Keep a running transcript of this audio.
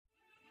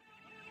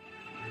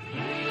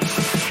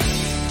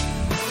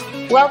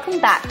Welcome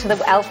back to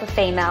the Alpha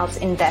Females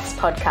Invest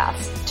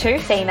podcast. Two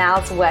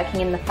females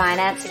working in the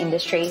finance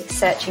industry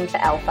searching for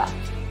alpha.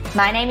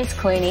 My name is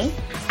Clooney.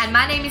 And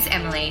my name is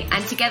Emily,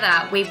 and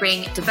together we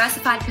bring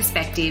diversified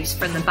perspectives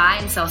from the buy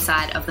and sell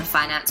side of the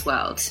finance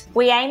world.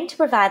 We aim to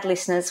provide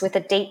listeners with a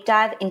deep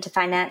dive into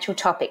financial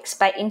topics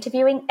by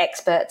interviewing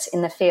experts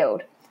in the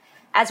field.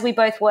 As we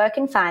both work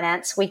in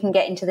finance, we can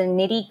get into the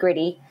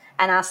nitty-gritty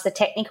and ask the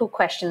technical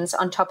questions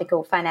on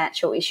topical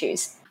financial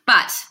issues.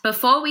 But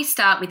before we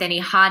start with any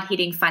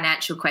hard-hitting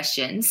financial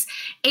questions,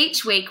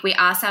 each week we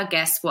ask our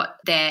guests what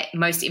their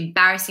most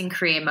embarrassing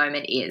career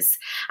moment is.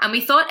 And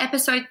we thought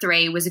episode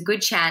 3 was a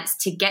good chance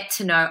to get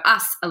to know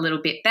us a little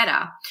bit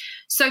better.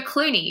 So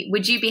Clooney,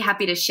 would you be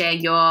happy to share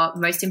your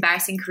most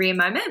embarrassing career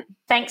moment?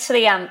 Thanks for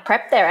the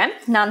prep there, Em.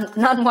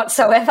 None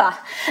whatsoever.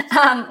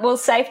 Well,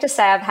 safe to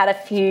say I've had a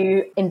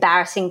few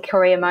embarrassing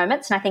career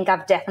moments, and I think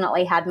I've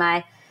definitely had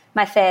my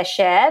fair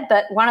share,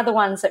 but one of the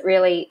ones that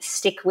really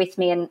stick with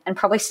me and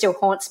probably still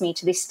haunts me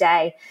to this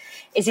day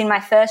is in my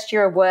first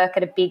year of work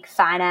at a big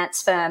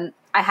finance firm.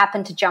 I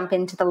happened to jump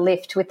into the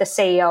lift with the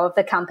CEO of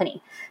the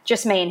company,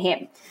 just me and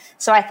him.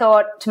 So I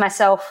thought to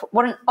myself,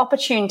 what an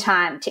opportune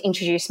time to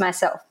introduce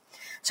myself.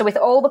 So with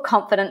all the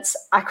confidence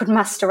I could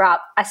muster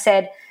up, I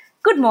said,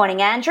 "Good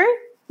morning, Andrew.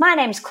 My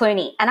name's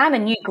Clooney and I'm a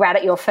new grad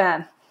at your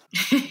firm."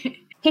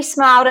 He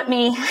smiled at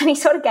me and he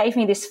sort of gave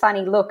me this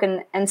funny look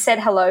and said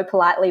hello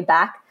politely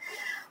back.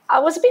 I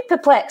was a bit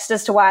perplexed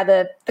as to why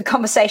the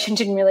conversation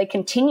didn't really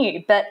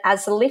continue, but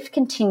as the lift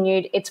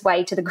continued its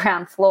way to the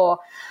ground floor,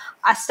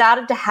 I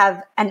started to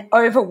have an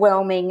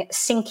overwhelming,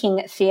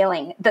 sinking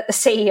feeling that the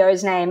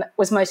CEO's name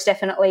was most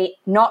definitely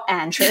not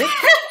Andrew.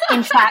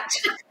 In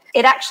fact,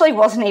 it actually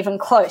wasn't even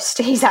close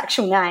to his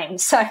actual name.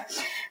 So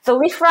the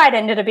lift ride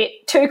ended a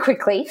bit too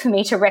quickly for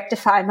me to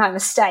rectify my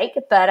mistake,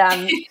 but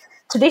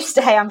to this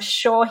day, I'm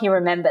sure he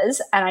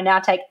remembers, and I now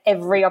take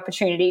every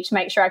opportunity to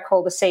make sure I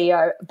call the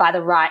CEO by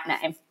the right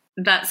name.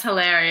 That's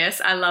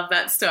hilarious. I love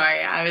that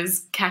story. I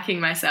was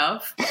cacking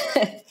myself.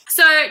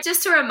 So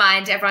just to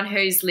remind everyone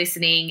who's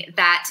listening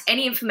that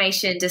any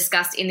information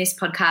discussed in this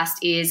podcast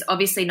is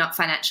obviously not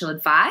financial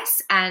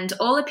advice, and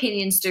all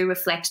opinions do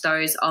reflect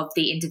those of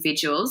the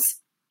individuals.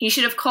 You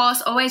should, of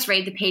course, always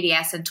read the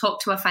PDS and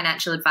talk to a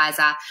financial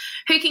advisor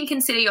who can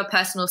consider your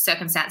personal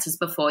circumstances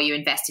before you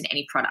invest in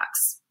any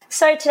products.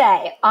 So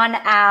today, on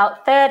our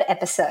third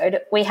episode,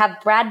 we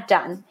have Brad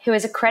Dunn, who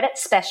is a credit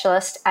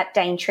specialist at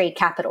Daintree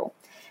Capital.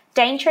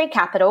 Daintree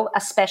Capital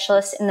are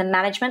specialists in the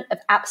management of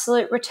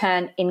absolute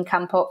return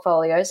income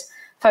portfolios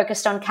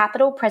focused on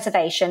capital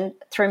preservation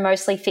through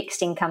mostly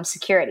fixed income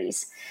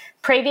securities.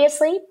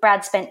 Previously,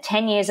 Brad spent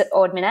 10 years at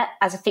Ord Minnett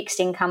as a fixed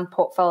income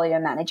portfolio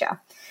manager.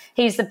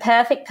 He's the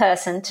perfect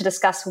person to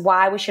discuss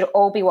why we should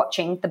all be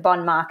watching the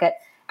bond market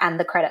and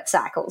the credit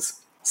cycles.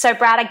 So,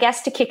 Brad, I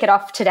guess to kick it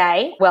off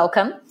today,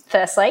 welcome,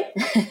 firstly.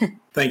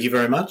 Thank you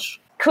very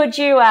much. Could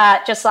you,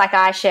 just like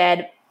I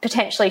shared,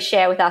 potentially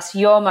share with us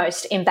your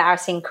most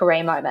embarrassing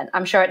career moment?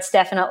 I'm sure it's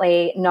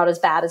definitely not as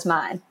bad as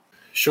mine.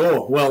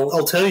 Sure. Well,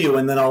 I'll tell you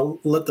and then I'll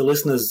let the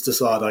listeners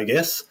decide, I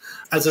guess.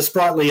 As a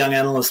sprightly young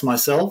analyst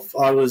myself,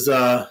 I was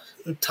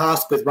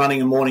tasked with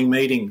running a morning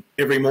meeting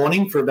every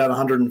morning for about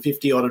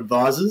 150 odd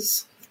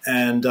advisors.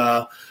 And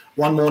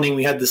one morning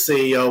we had the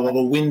CEO of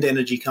a wind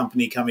energy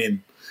company come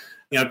in,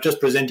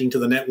 just presenting to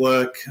the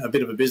network a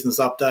bit of a business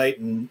update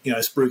and,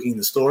 spruiking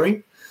the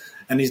story.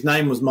 And his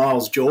name was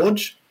Miles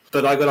George.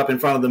 But I got up in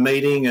front of the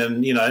meeting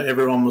and,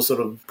 everyone was sort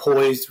of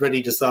poised,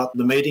 ready to start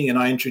the meeting. And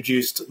I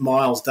introduced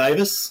Miles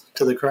Davis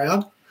to the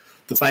crowd,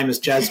 the famous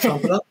jazz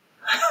trumpeter.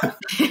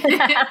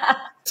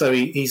 So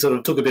he sort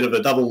of took a bit of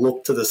a double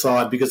look to the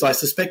side because I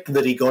suspected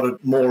that he got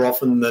it more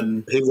often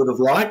than he would have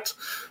liked.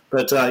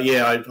 But,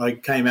 I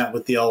came out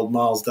with the old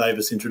Miles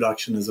Davis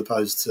introduction as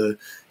opposed to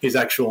his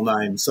actual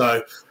name.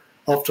 So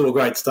off to a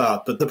great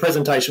start. But the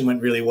presentation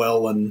went really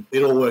well and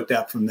it all worked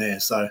out from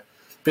there. So a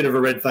bit of a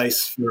red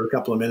face for a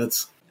couple of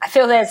minutes. I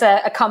feel there's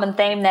a common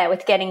theme there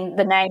with getting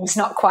the names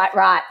not quite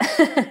right.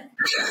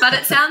 But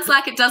it sounds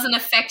like it doesn't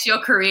affect your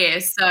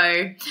career,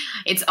 so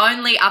it's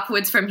only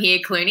upwards from here,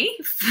 Clooney.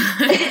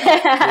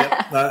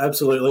 Yep,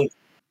 absolutely.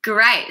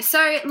 Great.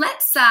 So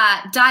let's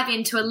dive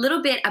into a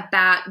little bit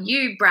about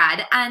you,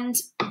 Brad, and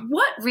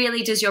what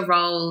really does your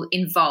role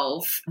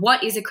involve?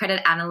 What is a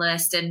credit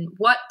analyst and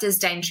what does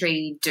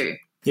Daintree do?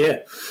 Yeah.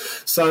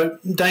 So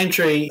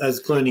Daintree,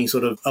 as Clooney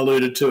sort of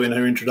alluded to in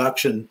her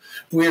introduction,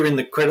 we're in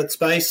the credit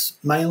space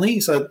mainly.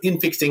 So in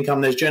fixed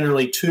income, there's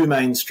generally two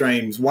main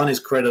streams. One is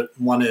credit,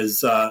 one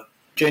is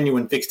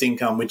genuine fixed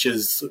income, which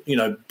is,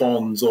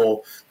 bonds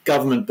or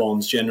government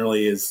bonds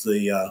generally is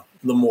the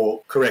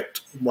more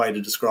correct way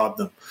to describe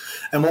them.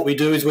 And what we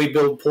do is we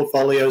build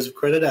portfolios of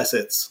credit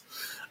assets.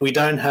 We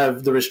don't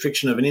have the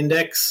restriction of an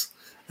index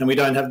and we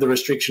don't have the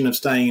restriction of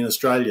staying in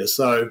Australia.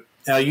 So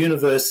our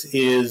universe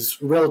is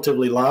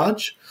relatively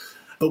large,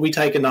 but we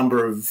take a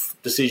number of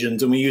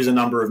decisions and we use a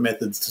number of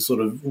methods to sort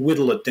of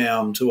whittle it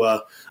down to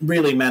a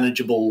really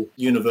manageable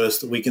universe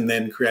that we can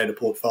then create a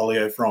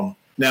portfolio from.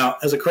 Now,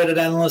 as a credit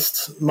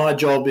analyst, my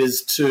job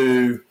is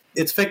to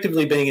It's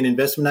effectively being an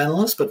investment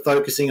analyst, but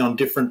focusing on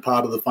different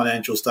part of the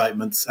financial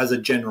statements as a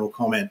general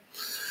comment.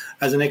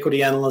 As an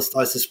equity analyst,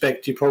 I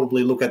suspect you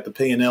probably look at the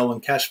P&L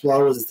and cash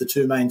flow as the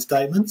two main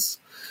statements,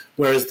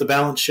 whereas the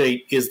balance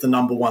sheet is the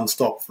number one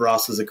stop for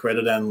us as a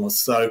credit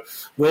analyst. So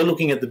we're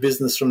looking at the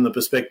business from the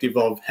perspective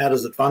of how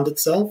does it fund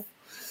itself,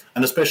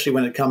 and especially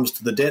when it comes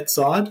to the debt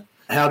side,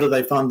 how do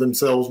they fund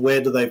themselves,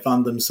 where do they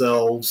fund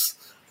themselves,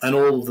 and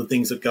all of the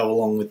things that go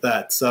along with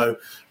that. So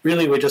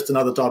really, we're just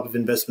another type of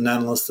investment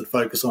analyst that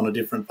focus on a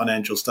different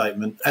financial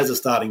statement as a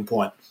starting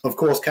point. Of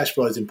course, cash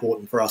flow is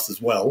important for us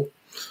as well,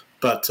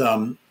 but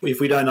if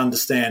we don't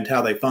understand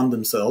how they fund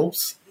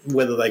themselves,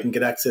 whether they can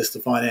get access to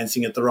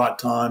financing at the right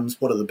times,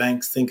 what do the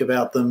banks think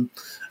about them,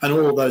 and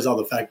all of those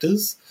other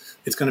factors,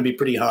 it's going to be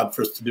pretty hard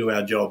for us to do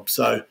our job.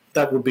 So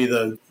that would be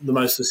the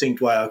most succinct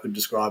way I could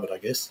describe it, I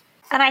guess.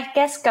 And I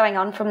guess going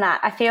on from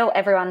that, I feel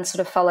everyone sort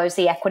of follows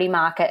the equity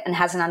market and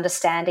has an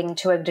understanding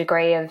to a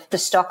degree of the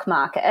stock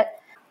market.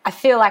 I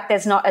feel like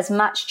there's not as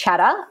much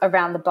chatter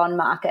around the bond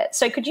market.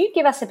 So could you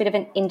give us a bit of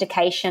an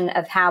indication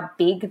of how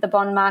big the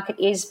bond market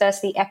is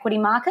versus the equity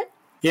market?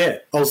 Yeah,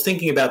 I was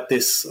thinking about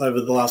this over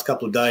the last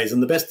couple of days,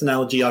 and the best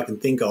analogy I can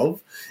think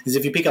of is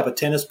if you pick up a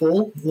tennis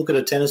ball, look at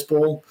a tennis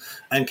ball,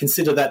 and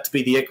consider that to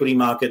be the equity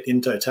market in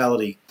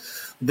totality.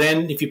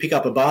 Then if you pick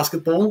up a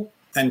basketball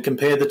and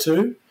compare the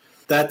two,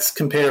 that's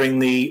comparing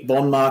the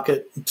bond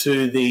market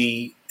to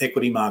the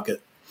equity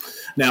market.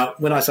 Now,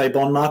 when I say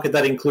bond market,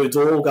 that includes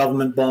all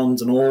government bonds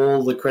and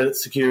all the credit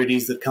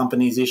securities that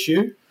companies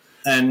issue.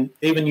 And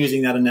even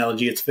using that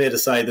analogy, it's fair to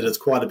say that it's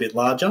quite a bit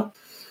larger.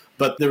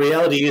 But the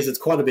reality is it's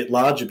quite a bit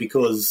larger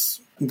because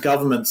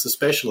governments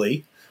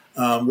especially,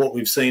 what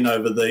we've seen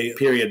over the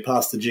period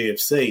past the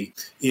GFC,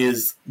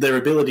 is their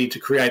ability to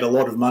create a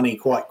lot of money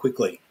quite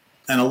quickly.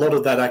 And a lot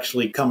of that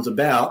actually comes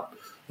about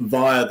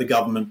via the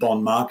government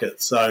bond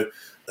market. So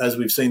as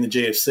we've seen the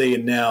GFC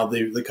and now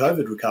the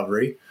COVID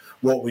recovery,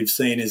 what we've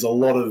seen is a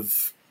lot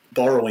of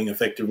borrowing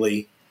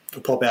effectively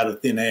pop out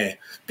of thin air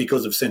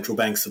because of central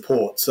bank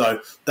support.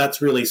 So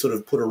that's really sort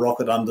of put a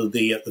rocket under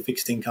the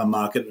fixed income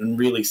market and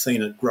really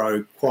seen it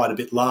grow quite a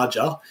bit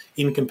larger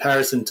in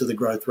comparison to the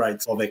growth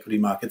rates of equity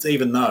markets,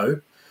 even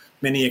though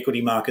many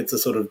equity markets are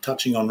sort of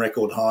touching on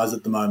record highs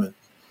at the moment.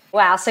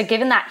 Wow. So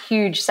given that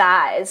huge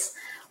size,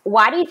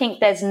 why do you think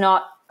there's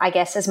not, I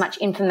guess, as much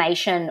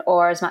information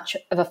or as much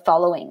of a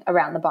following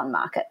around the bond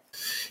market?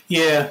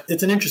 Yeah,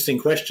 it's an interesting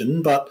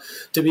question, but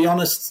to be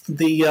honest,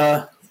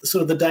 the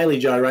sort of the daily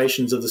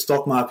gyrations of the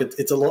stock market,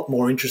 it's a lot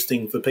more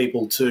interesting for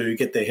people to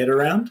get their head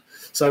around.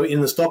 So in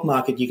the stock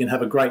market, you can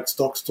have a great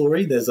stock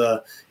story. There's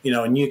a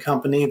new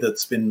company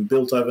that's been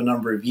built over a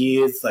number of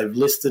years. They've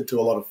listed to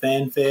a lot of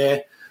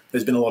fanfare.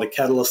 There's been a lot of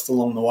catalysts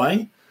along the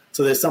way.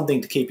 So there's something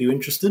to keep you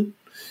interested.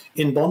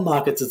 In bond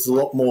markets, it's a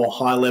lot more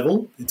high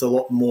level. It's a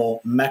lot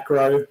more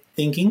macro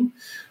thinking.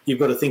 You've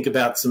got to think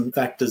about some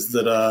factors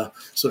that are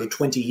sort of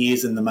 20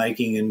 years in the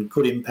making and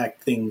could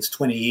impact things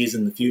 20 years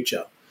in the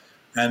future.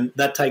 And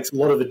that takes a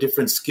lot of a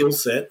different skill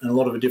set and a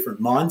lot of a different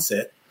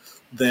mindset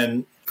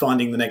than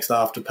finding the next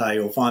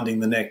Afterpay or finding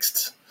the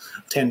next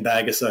 10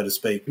 bagger, so to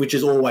speak, which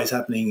is always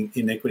happening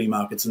in equity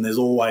markets. And there's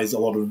always a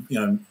lot of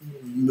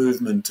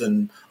movement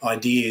and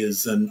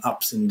ideas and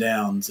ups and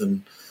downs.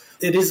 And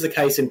it is the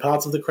case in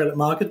parts of the credit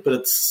market, but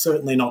it's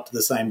certainly not to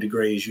the same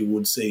degree as you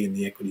would see in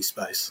the equity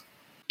space.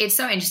 It's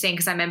so interesting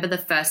because I remember the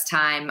first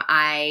time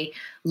I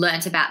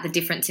learnt about the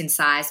difference in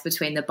size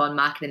between the bond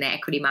market and the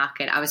equity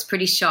market. I was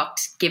pretty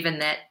shocked given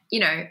that,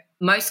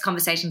 most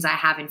conversations I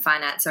have in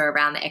finance are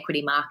around the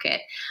equity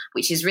market,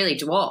 which is really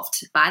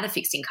dwarfed by the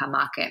fixed income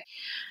market.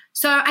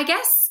 So I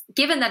guess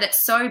given that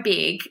it's so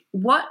big,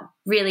 what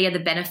really are the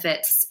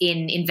benefits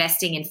in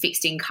investing in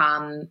fixed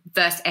income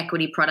versus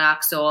equity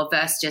products or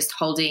versus just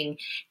holding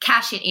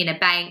cash in a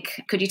bank?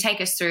 Could you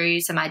take us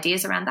through some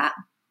ideas around that?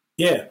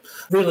 Yeah,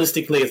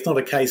 realistically, it's not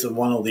a case of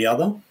one or the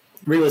other.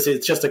 Realistically,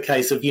 it's just a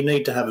case of you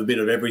need to have a bit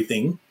of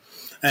everything.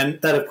 And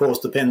that, of course,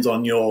 depends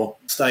on your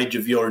stage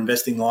of your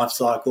investing life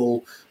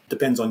cycle,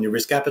 depends on your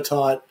risk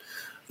appetite,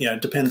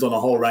 depends on a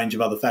whole range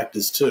of other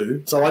factors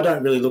too. So I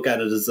don't really look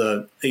at it as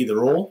a either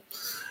or.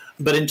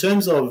 But in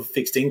terms of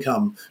fixed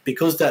income,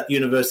 because that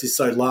universe is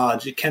so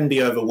large, it can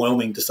be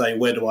overwhelming to say,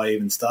 where do I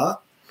even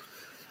start?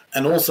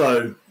 And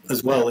also,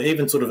 as well,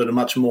 even sort of at a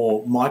much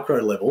more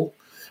micro level,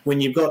 when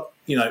you've got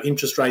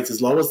interest rates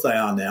as low as they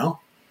are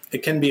now,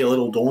 it can be a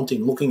little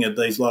daunting looking at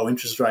these low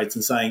interest rates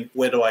and saying,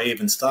 where do I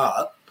even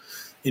start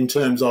in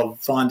terms of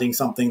finding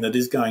something that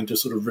is going to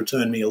sort of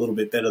return me a little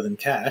bit better than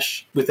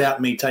cash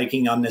without me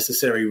taking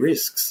unnecessary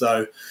risks.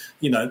 So,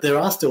 there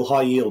are still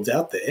high yields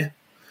out there,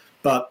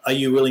 but are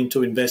you willing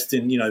to invest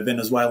in,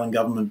 Venezuelan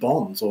government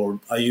bonds, or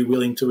are you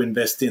willing to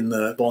invest in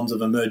the bonds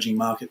of emerging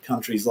market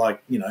countries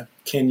like,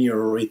 Kenya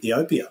or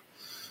Ethiopia?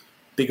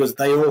 Because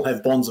they all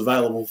have bonds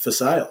available for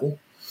sale.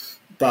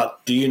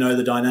 But do you know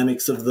the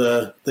dynamics of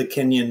the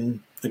Kenyan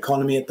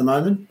economy at the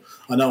moment?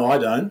 I know I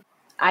don't.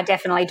 I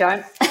definitely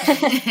don't.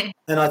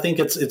 And I think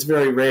it's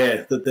very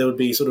rare that there would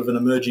be sort of an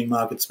emerging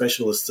market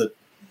specialist that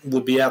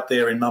would be out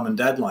there in mum and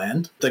dad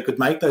land that could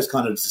make those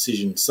kind of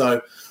decisions.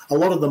 So a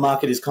lot of the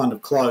market is kind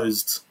of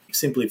closed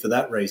simply for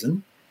that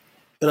reason.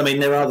 But I mean,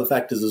 there are other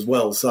factors as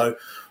well. So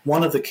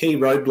one of the key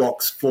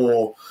roadblocks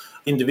for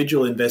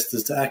individual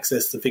investors to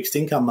access the fixed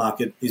income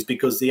market is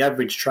because the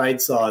average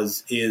trade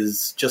size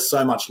is just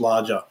so much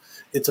larger.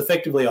 It's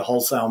effectively a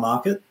wholesale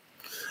market.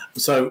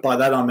 So by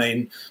that I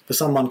mean, for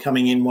someone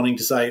coming in wanting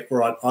to say, all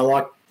right, I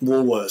like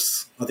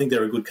Woolworths. I think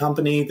they're a good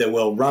company. They're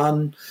well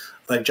run.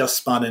 They've just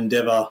spun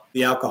Endeavour,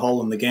 the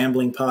alcohol and the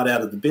gambling part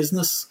out of the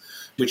business,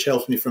 which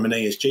helps me from an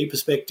ESG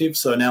perspective.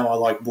 So now I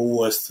like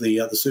Woolworths, the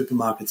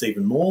supermarkets,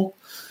 even more.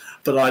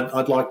 But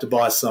I'd like to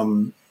buy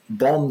some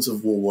bonds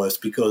of Woolworths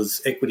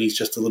because equity is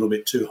just a little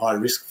bit too high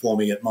risk for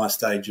me at my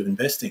stage of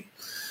investing.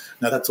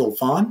 Now, that's all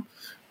fine.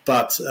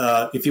 But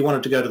if you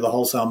wanted to go to the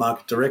wholesale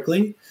market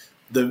directly,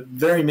 the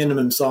very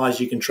minimum size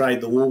you can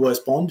trade the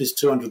Woolworths bond is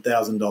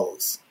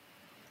 $200,000.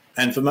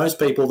 And for most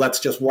people,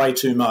 that's just way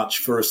too much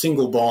for a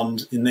single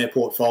bond in their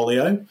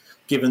portfolio,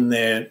 given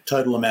their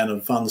total amount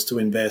of funds to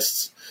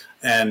invest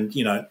and,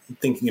 you know,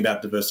 thinking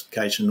about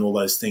diversification and all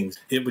those things.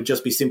 It would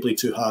just be simply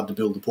too hard to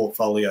build a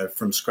portfolio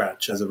from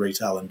scratch as a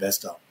retail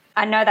investor.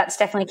 I know that's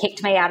definitely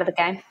kicked me out of the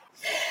game.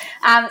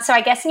 So I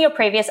guess in your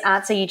previous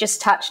answer, you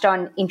just touched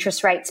on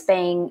interest rates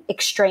being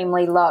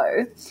extremely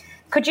low.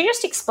 Could you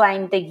just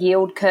explain the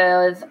yield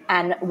curve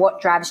and what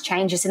drives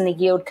changes in the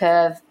yield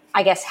curve,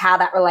 I guess how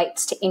that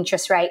relates to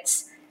interest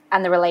rates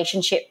and the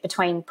relationship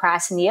between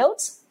price and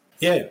yields?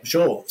 Yeah,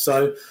 sure.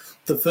 So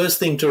the first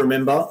thing to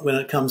remember when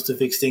it comes to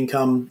fixed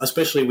income,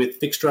 especially with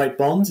fixed rate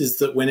bonds, is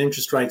that when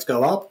interest rates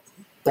go up,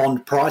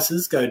 bond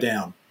prices go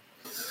down.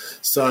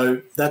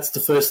 So that's the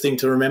first thing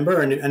to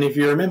remember. And if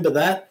you remember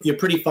that, you're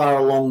pretty far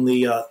along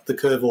the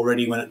curve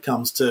already when it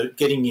comes to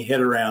getting your head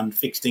around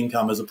fixed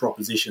income as a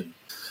proposition.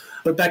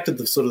 But back to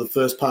the sort of the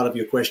first part of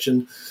your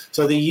question.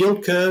 So the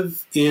yield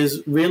curve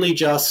is really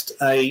just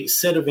a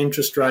set of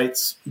interest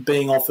rates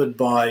being offered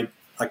by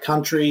a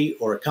country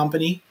or a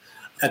company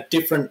at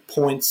different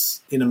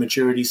points in a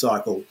maturity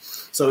cycle.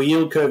 So a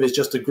yield curve is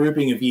just a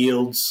grouping of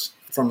yields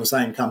from the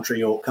same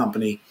country or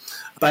company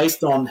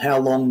based on how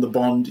long the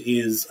bond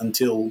is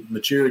until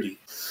maturity.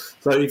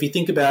 So if you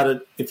think about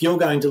it, if you're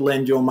going to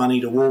lend your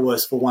money to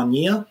Woolworths for 1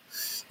 year,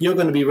 you're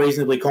going to be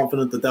reasonably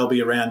confident that they'll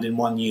be around in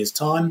 1 year's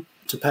time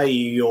to pay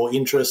you your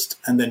interest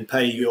and then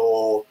pay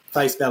your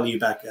face value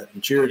back at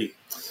maturity.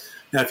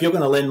 Now, if you're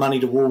going to lend money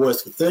to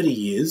Woolworths for 30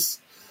 years,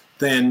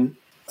 then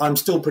I'm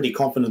still pretty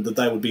confident that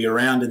they would be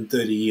around in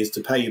 30 years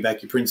to pay you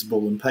back your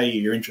principal and pay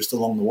you your interest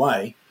along the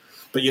way,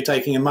 but you're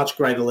taking a much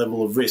greater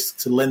level of risk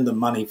to lend them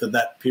money for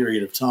that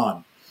period of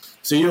time.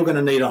 So you're going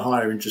to need a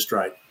higher interest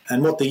rate.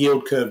 And what the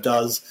yield curve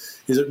does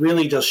is it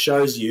really just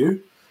shows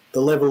you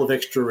the level of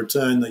extra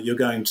return that you're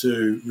going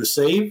to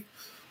receive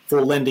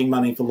for lending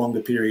money for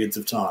longer periods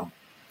of time.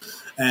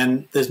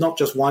 And there's not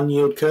just one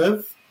yield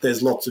curve,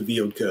 there's lots of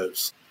yield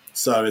curves.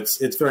 So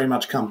it's very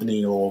much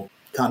company or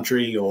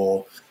country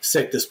or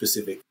sector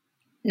specific.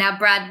 Now,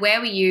 Brad, where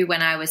were you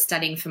when I was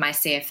studying for my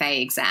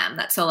CFA exam?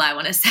 That's all I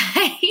want to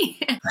say.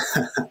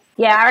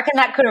 Yeah, I reckon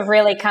that could have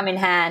really come in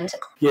hand.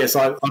 Yes,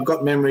 I've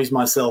got memories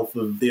myself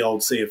of the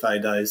old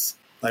CFA days.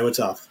 They were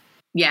tough.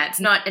 Yeah, it's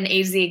not an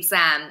easy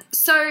exam.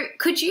 So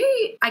could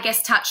you, I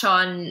guess, touch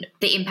on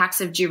the impacts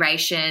of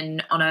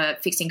duration on a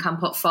fixed income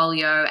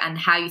portfolio and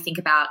how you think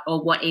about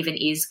or what even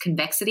is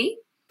convexity?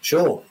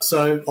 Sure.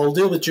 So I'll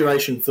deal with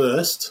duration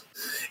first.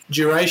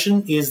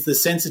 Duration is the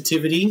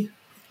sensitivity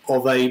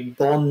of a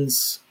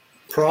bond's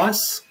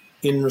price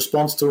in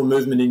response to a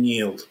movement in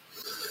yield.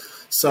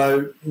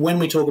 So when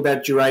we talk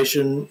about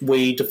duration,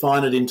 we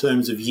define it in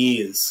terms of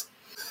years.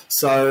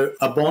 So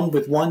a bond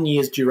with 1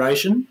 year's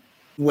duration,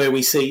 where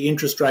we see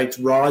interest rates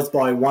rise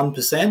by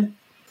 1%,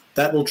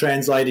 that will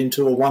translate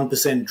into a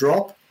 1%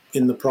 drop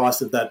in the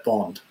price of that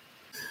bond.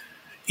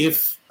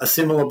 If a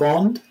similar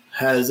bond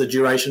has a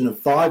duration of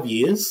 5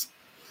 years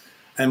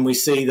and we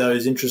see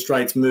those interest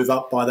rates move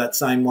up by that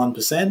same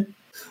 1%,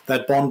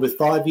 that bond with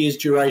 5 years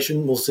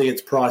duration will see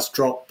its price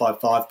drop by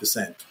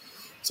 5%.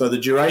 So the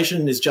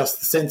duration is just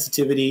the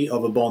sensitivity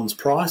of a bond's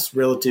price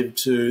relative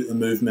to the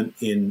movement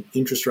in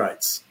interest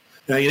rates.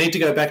 Now, you need to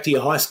go back to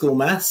your high school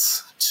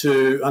maths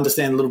to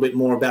understand a little bit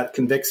more about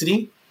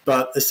convexity,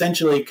 but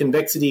essentially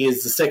convexity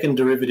is the second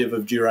derivative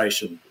of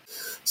duration.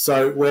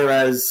 So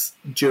whereas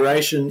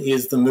duration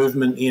is the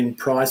movement in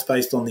price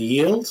based on the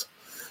yield,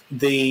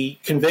 the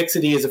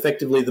convexity is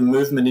effectively the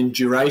movement in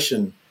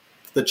duration,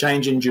 the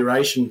change in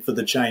duration for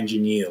the change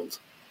in yield.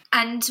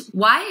 And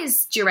why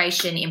is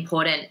duration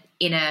important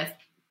in a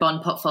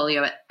bond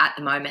portfolio at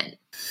the moment?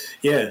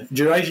 Yeah,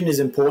 duration is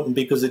important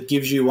because it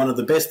gives you one of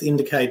the best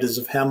indicators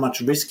of how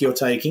much risk you're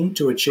taking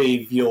to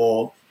achieve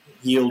your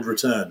yield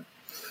return.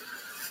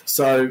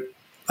 So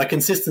a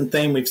consistent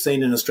theme we've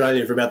seen in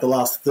Australia for about the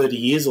last 30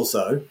 years or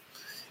so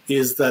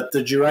is that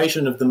the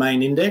duration of the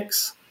main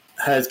index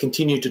has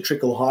continued to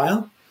trickle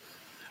higher.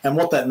 And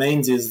what that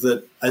means is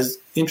that as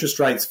interest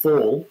rates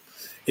fall,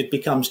 it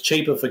becomes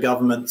cheaper for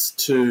governments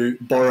to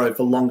borrow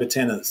for longer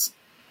tenors.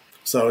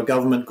 So a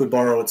government could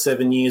borrow at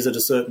 7 years at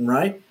a certain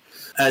rate,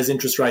 as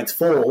interest rates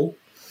fall,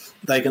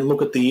 they can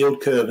look at the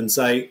yield curve and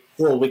say,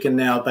 well, we can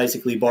now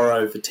basically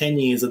borrow for 10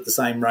 years at the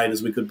same rate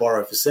as we could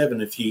borrow for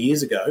 7 a few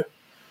years ago.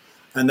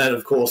 And that,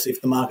 of course,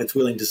 if the market's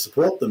willing to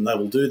support them, they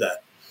will do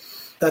that.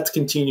 That's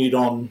continued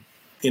on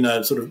in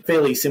a sort of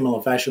fairly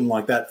similar fashion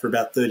like that for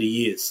about 30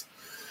 years.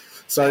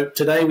 So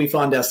today we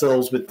find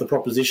ourselves with the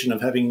proposition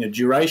of having a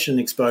duration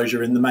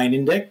exposure in the main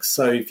index.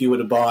 So if you were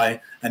to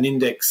buy an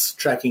index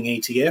tracking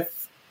ETF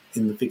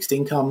in the fixed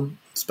income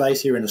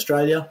space here in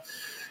Australia,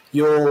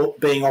 you're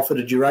being offered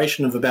a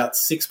duration of about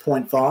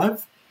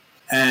 6.5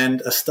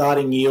 and a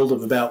starting yield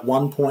of about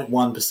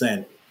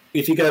 1.1%.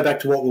 If you go back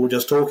to what we were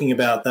just talking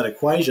about, that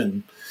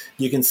equation,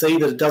 you can see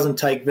that it doesn't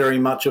take very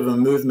much of a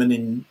movement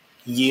in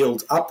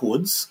yield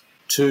upwards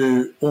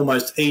to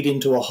almost eat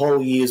into a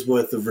whole year's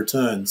worth of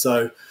return.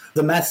 So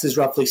the maths is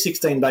roughly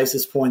 16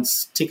 basis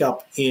points tick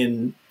up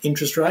in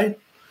interest rate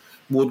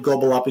would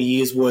gobble up a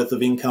year's worth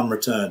of income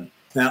return.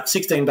 Now,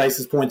 16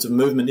 basis points of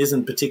movement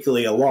isn't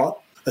particularly a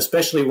lot,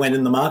 especially when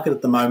in the market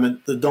at the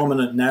moment, the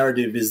dominant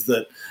narrative is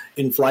that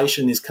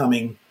inflation is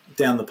coming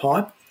down the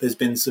pipe. There's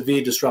been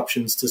severe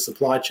disruptions to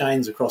supply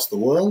chains across the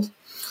world.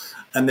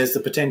 And there's the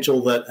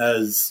potential that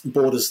as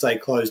borders stay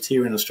closed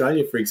here in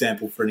Australia, for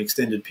example, for an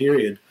extended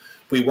period,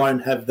 we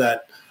won't have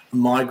that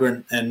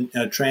migrant and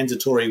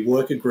transitory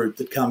worker group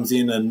that comes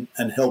in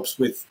and helps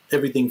with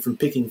everything from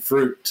picking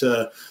fruit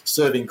to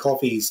serving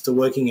coffees to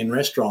working in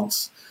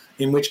restaurants,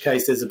 in which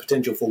case there's a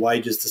potential for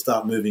wages to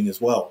start moving as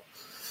well.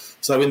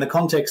 So in the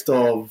context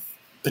of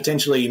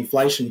potentially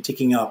inflation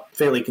ticking up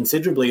fairly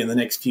considerably in the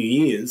next few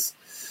years,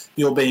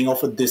 you're being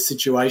offered this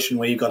situation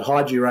where you've got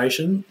high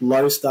duration,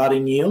 low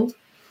starting yield,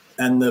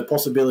 and the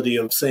possibility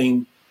of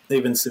seeing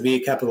even severe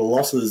capital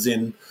losses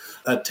in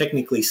a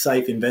technically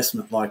safe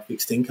investment like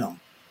fixed income.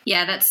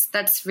 Yeah,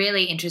 that's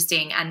really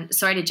interesting. And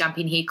sorry to jump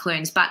in here,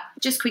 Clunes, but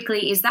just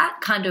quickly, is that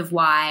kind of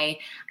why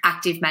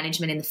active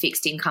management in the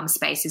fixed income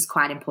space is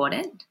quite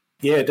important?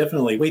 Yeah,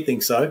 definitely. We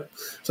think so.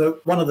 So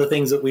one of the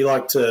things that we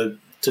like to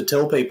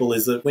tell people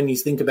is that when you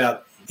think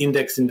about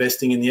index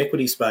investing in the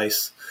equity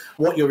space,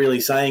 what you're really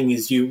saying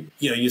is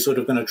you're sort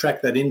of going to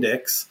track that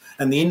index,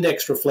 and the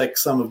index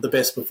reflects some of the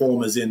best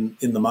performers in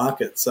the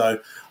market. So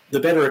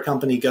the better a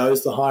company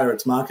goes, the higher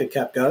its market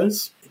cap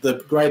goes, the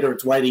greater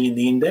its weighting in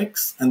the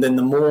index, and then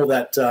the more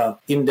that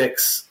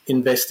index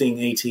investing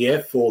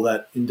ETF or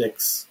that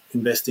index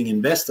investing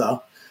investor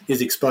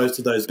is exposed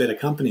to those better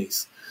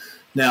companies.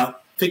 Now,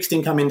 fixed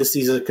income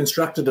indices are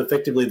constructed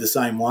effectively the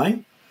same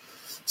way.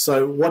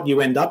 So what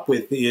you end up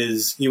with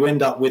is you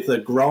end up with a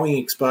growing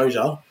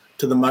exposure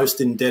to the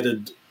most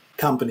indebted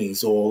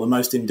companies or the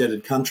most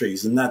indebted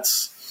countries, and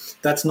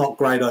that's not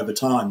great over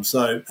time.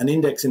 So an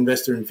index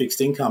investor in fixed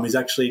income is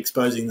actually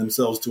exposing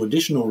themselves to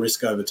additional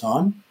risk over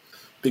time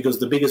because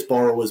the biggest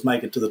borrowers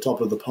make it to the top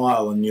of the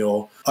pile and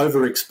you're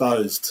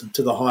overexposed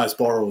to the highest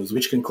borrowers,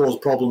 which can cause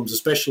problems,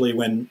 especially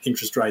when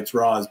interest rates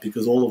rise,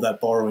 because all of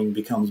that borrowing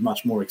becomes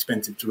much more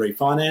expensive to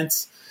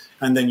refinance.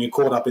 And then you're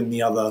caught up in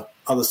the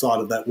other side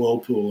of that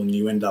whirlpool and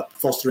you end up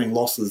fostering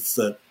losses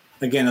that,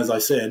 again, as I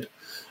said,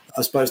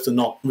 are supposed to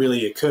not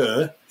really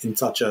occur in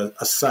such a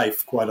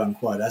safe,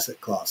 quote-unquote,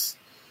 asset class.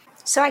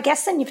 So I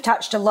guess then you've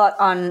touched a lot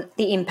on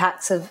the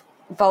impacts of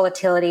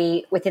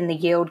volatility within the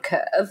yield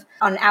curve.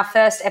 On our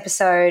first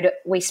episode,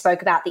 we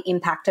spoke about the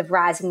impact of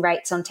rising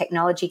rates on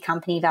technology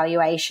company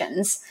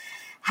valuations.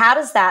 How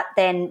does that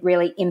then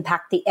really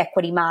impact the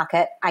equity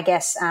market, I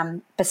guess,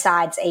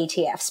 besides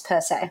ETFs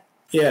per se?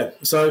 Yeah,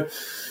 so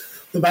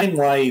the main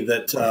way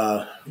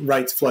that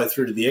rates flow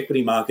through to the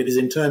equity market is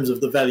in terms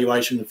of the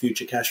valuation of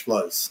future cash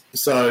flows.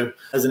 So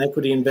as an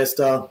equity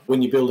investor,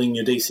 when you're building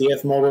your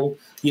DCF model,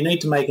 you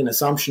need to make an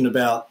assumption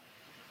about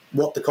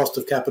what the cost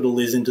of capital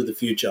is into the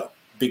future,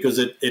 because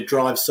it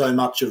drives so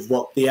much of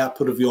what the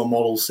output of your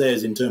model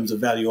says in terms of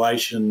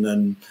valuation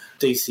and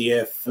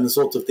DCF and the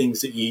sorts of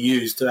things that you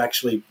use to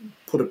actually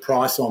put a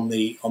price on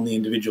the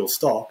individual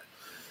stock.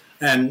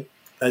 And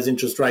as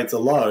interest rates are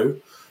low,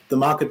 the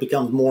market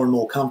becomes more and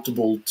more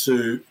comfortable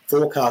to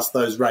forecast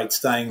those rates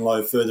staying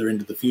low further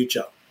into the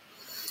future.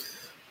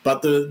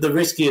 But the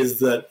risk is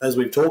that, as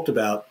we've talked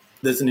about,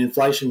 there's an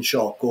inflation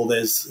shock or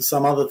there's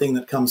some other thing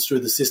that comes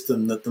through the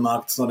system that the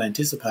market's not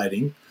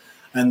anticipating,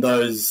 and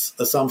those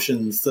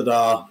assumptions that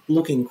are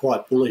looking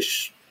quite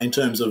bullish in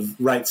terms of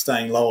rates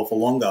staying lower for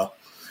longer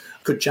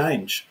could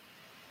change.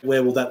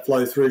 Where will that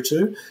flow through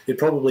to? It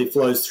probably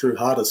flows through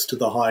hardest to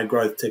the higher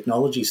growth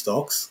technology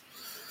stocks,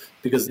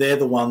 because they're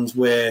the ones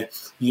where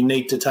you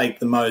need to take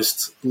the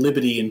most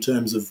liberty in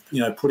terms of,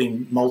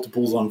 putting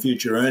multiples on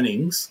future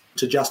earnings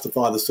to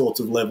justify the sorts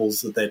of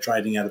levels that they're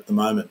trading at the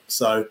moment.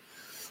 So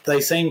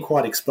they seem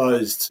quite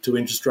exposed to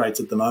interest rates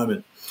at the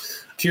moment.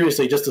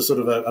 Curiously, just a sort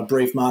of a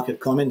brief market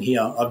comment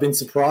here, I've been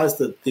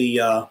surprised at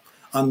the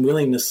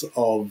unwillingness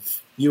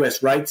of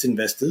US rates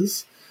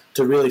investors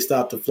to really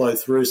start to flow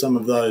through some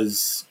of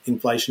those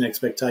inflation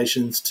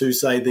expectations to,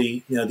 say,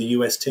 the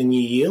US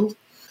 10-year yield,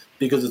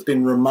 because it's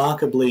been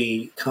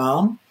remarkably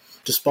calm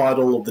despite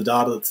all of the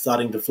data that's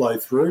starting to flow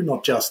through,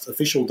 not just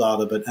official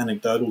data, but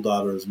anecdotal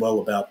data as well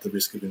about the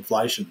risk of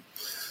inflation.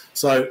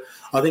 So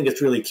I think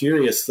it's really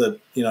curious that,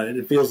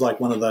 it feels like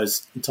one of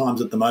those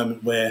times at the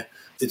moment where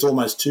it's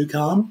almost too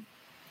calm.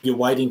 You're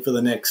waiting for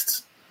the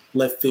next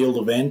left field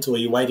event, or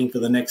you're waiting for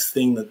the next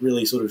thing that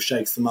really sort of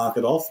shakes the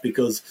market off,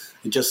 because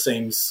it just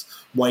seems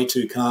way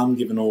too calm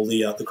given all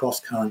the cross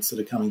currents that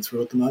are coming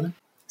through at the moment.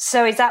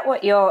 So is that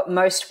what you're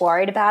most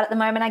worried about at the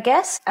moment, I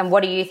guess? And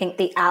what do you think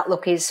the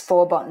outlook is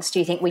for bonds? Do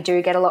you think we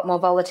do get a lot more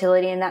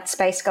volatility in that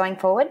space going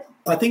forward?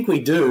 I think we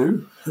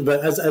do,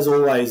 but as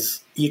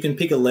always, you can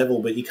pick a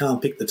level, but you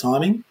can't pick the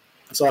timing.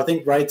 So I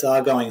think rates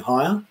are going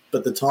higher,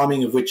 but the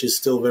timing of which is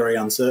still very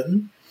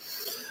uncertain.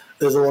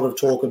 There's a lot of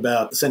talk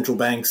about central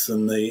banks,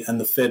 and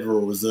the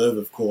Federal Reserve,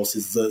 of course,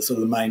 is the sort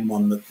of the main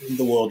one that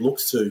the world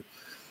looks to.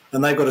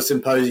 And they've got a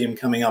symposium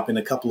coming up in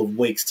a couple of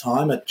weeks'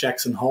 time at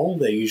Jackson Hole,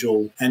 their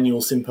usual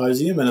annual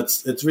symposium, and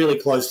it's really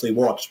closely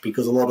watched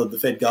because a lot of the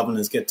Fed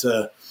governors get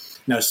to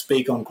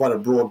speak on quite a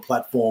broad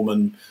platform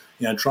and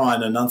try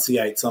and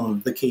enunciate some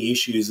of the key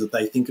issues that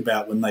they think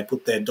about when they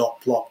put their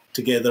dot plot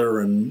together,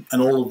 and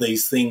all of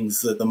these things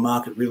that the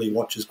market really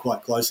watches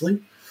quite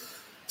closely.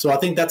 So I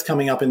think that's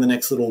coming up in the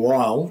next little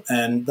while,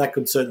 and that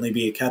could certainly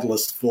be a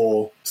catalyst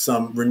for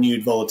some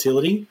renewed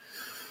volatility.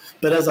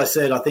 But as I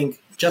said, I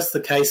think just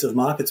the case of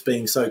markets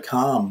being so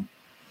calm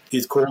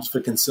is cause for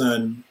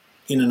concern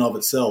in and of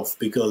itself,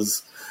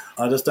 because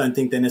I just don't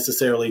think they're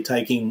necessarily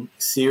taking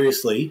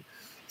seriously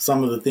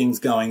some of the things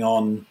going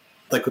on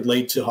that could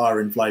lead to higher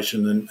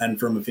inflation, and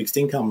from a fixed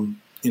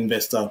income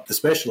investor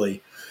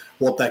especially,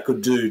 what that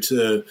could do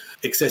to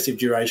excessive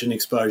duration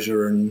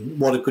exposure, and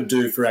what it could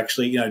do for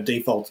actually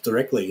defaults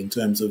directly in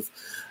terms of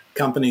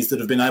companies that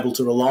have been able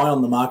to rely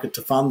on the market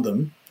to fund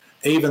them,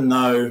 even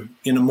though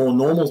in a more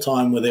normal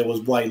time where there was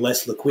way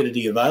less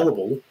liquidity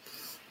available,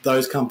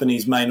 those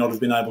companies may not have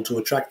been able to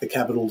attract the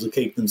capital to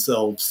keep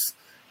themselves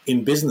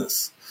in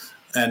business.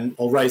 And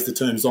I'll raise the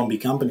term zombie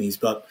companies,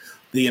 but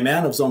the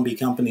amount of zombie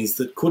companies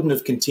that couldn't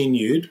have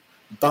continued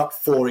but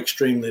for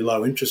extremely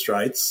low interest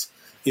rates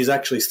is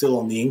actually still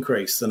on the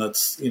increase. And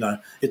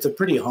it's a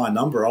pretty high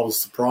number. I was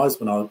surprised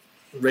when I was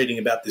reading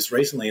about this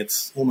recently.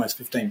 It's almost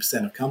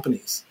 15% of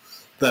companies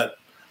that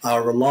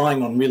are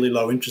relying on really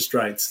low interest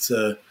rates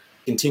to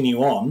continue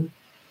on,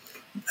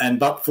 and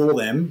but for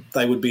them,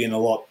 they would be in a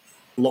lot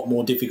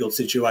more difficult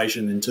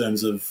situation in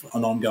terms of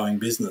an ongoing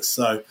business.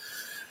 So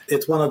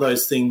it's one of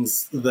those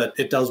things that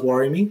it does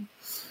worry me,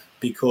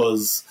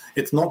 because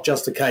it's not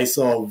just a case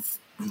of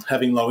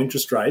having low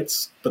interest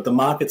rates, but the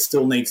market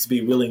still needs to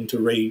be willing to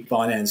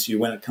refinance you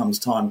when it comes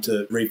time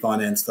to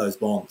refinance those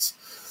bonds.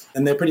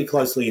 And they're pretty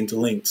closely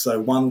interlinked, so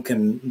one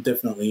can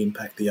definitely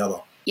impact the other.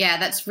 Yeah,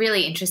 that's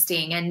really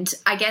interesting. And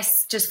I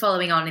guess just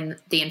following on in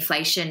the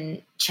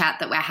inflation chat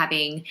that we're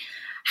having,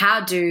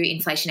 how do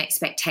inflation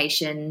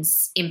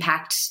expectations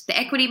impact the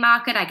equity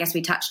market? I guess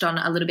we touched on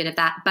a little bit of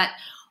that, but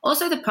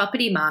also the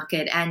property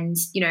market, and,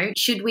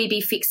 should we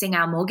be fixing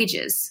our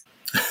mortgages?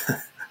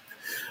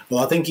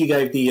 Well, I think you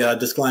gave the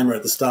disclaimer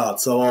at the start,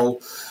 so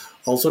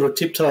I'll sort of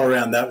tiptoe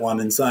around that one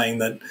in saying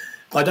that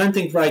I don't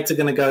think rates are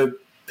going to go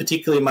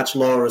particularly much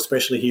lower,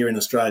 especially here in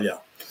Australia.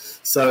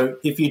 So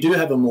if you do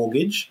have a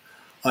mortgage,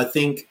 I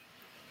think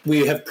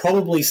we have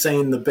probably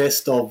seen the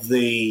best of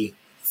the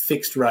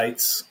fixed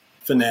rates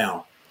for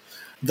now.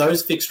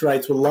 Those fixed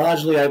rates were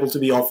largely able to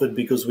be offered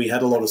because we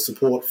had a lot of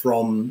support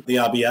from the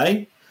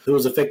RBA, who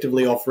was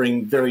effectively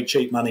offering very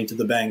cheap money to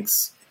the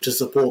banks to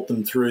support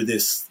them through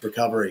this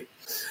recovery.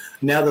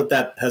 Now that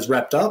that has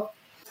wrapped up,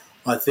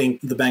 I think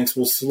the banks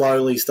will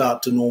slowly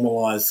start to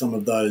normalise some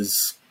of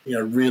those,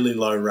 really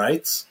low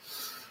rates.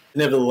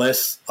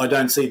 Nevertheless, I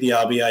don't see the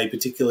RBA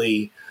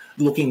particularly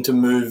looking to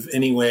move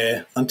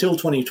anywhere until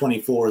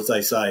 2024, as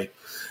they say.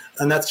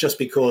 And that's just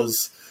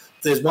because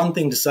there's one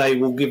thing to say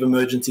we'll give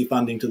emergency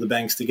funding to the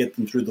banks to get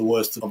them through the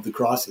worst of the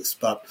crisis,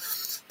 but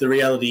the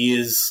reality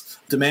is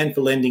demand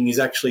for lending is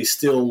actually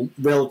still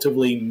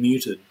relatively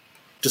muted.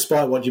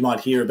 Despite what you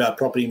might hear about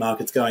property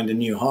markets going to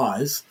new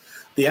highs,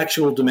 the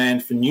actual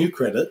demand for new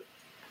credit,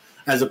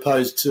 as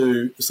opposed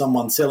to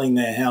someone selling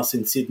their house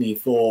in Sydney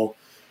for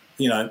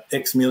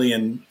X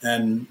million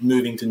and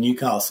moving to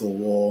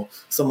Newcastle, or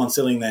someone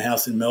selling their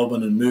house in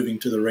Melbourne and moving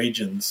to the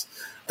regions,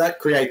 that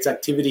creates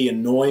activity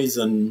and noise,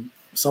 and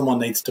someone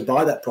needs to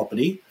buy that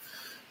property.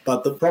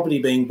 But the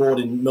property being bought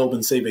in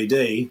Melbourne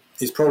CBD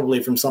is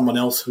probably from someone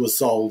else who has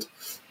sold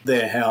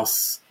their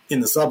house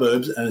in the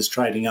suburbs and is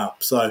trading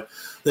up. So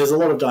there's a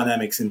lot of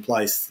dynamics in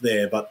place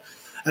there. But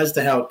as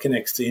to how it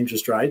connects to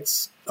interest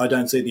rates, I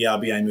don't see the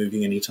RBA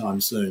moving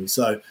anytime soon.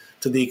 So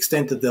to the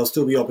extent that there'll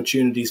still be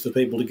opportunities for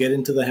people to get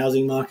into the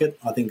housing market,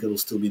 I think it'll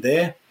still be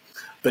there.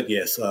 But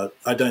yes,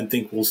 I don't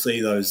think we'll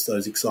see those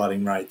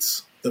exciting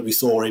rates that we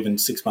saw even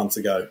 6 months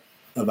ago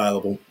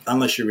available,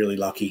 unless you're really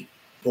lucky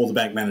or the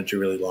bank manager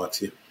really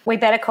likes you. We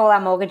better call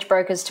our mortgage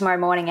brokers tomorrow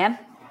morning, Em.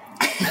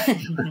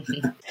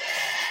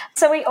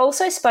 So we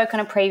also spoke on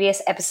a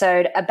previous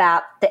episode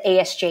about the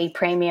ESG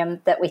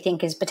premium that we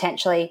think is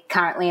potentially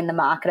currently in the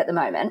market at the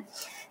moment.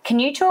 Can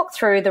you talk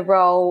through the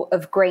role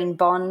of green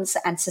bonds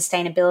and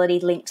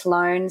sustainability-linked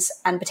loans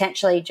and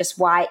potentially just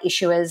why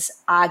issuers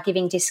are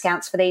giving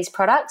discounts for these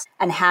products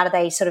and how do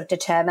they sort of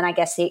determine, I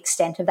guess, the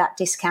extent of that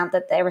discount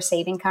that they're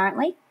receiving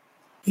currently?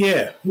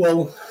 Yeah,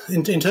 well,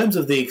 in terms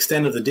of the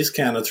extent of the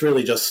discount, it's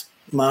really just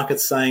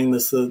markets saying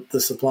this,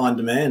 the supply and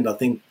demand. I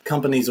think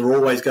companies are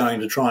always going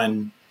to try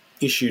and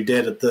issue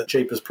debt at the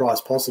cheapest price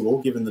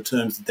possible, given the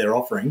terms that they're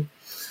offering.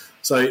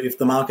 So if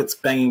the market's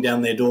banging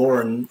down their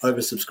door and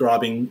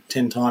oversubscribing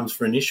 10 times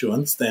for an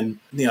issuance, then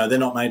they're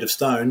not made of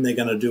stone. They're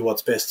going to do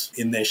what's best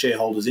in their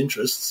shareholders'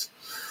 interests.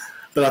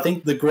 But I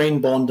think the green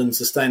bond and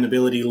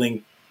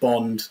sustainability-linked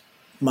bond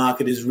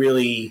market is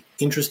really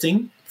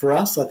interesting for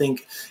us. I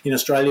think in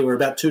Australia we're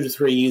about 2 to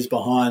 3 years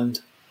behind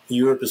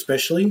Europe,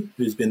 especially,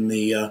 who's been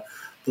the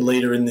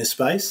leader in this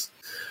space.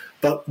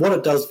 But what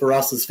it does for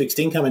us as fixed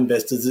income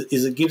investors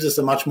is it gives us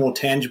a much more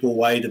tangible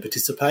way to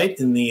participate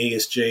in the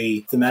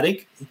ESG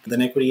thematic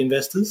than equity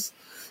investors.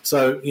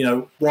 So,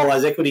 while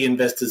as equity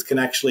investors can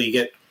actually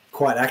get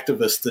quite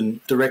activist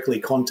and directly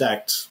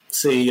contact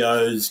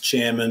CEOs,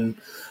 chairmen,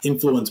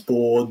 influence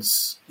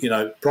boards,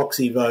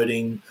 proxy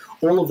voting,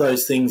 all of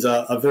those things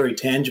are very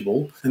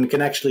tangible and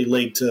can actually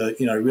lead to,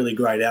 really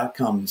great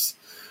outcomes.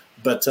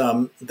 But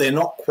they're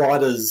not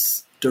quite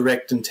as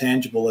direct and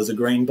tangible as a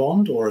green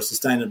bond or a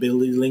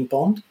sustainability-linked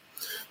bond,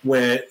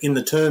 where in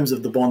the terms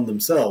of the bond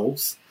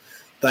themselves,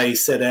 they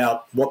set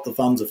out what the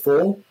funds are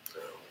for,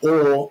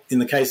 or in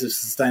the case of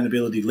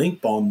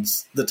sustainability-linked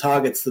bonds, the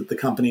targets that the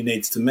company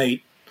needs to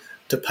meet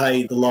to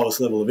pay the lowest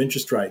level of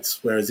interest rates,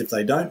 whereas if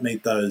they don't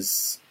meet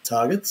those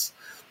targets,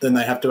 then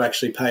they have to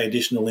actually pay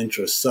additional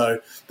interest. So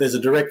there's a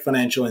direct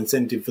financial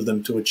incentive for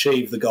them to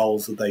achieve the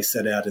goals that they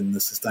set out in the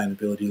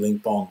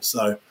sustainability-linked bond.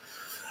 So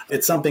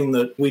it's something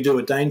that we do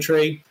at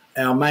Daintree.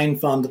 Our main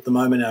fund at the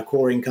moment, our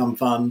core income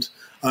fund,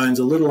 owns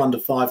a little under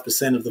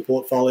 5% of the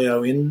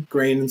portfolio in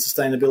green and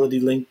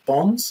sustainability-linked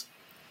bonds,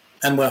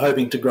 and we're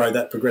hoping to grow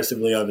that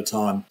progressively over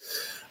time.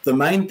 The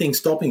main thing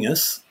stopping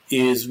us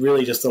is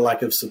really just a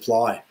lack of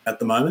supply at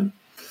the moment.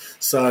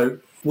 So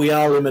we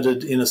are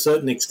limited in a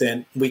certain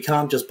extent. We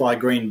can't just buy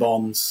green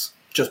bonds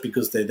just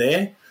because they're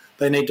there.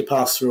 They need to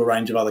pass through a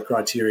range of other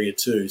criteria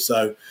too.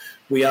 So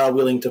we are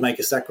willing to make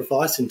a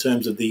sacrifice in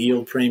terms of the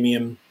yield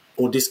premium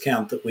or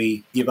discount that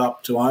we give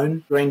up to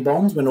own green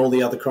bonds when all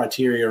the other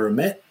criteria are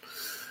met.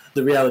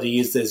 The reality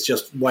is there's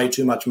just way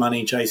too much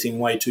money chasing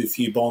way too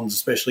few bonds,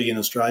 especially in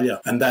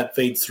Australia, and that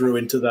feeds through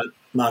into that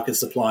market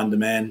supply and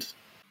demand.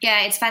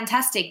 Yeah, it's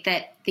fantastic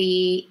that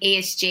the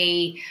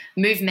ESG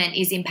movement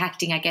is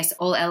impacting, I guess,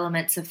 all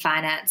elements of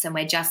finance, and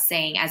we're just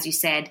seeing, as you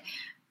said,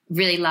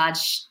 really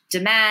large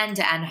demand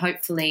and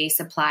hopefully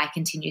supply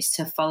continues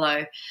to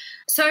follow.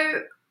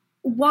 So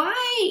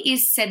why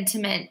is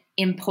sentiment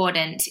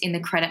important in the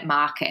credit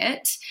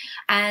market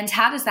and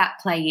how does that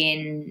play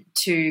in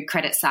to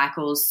credit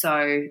cycles?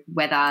 So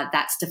whether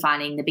that's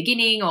defining the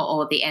beginning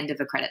or the end of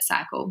a credit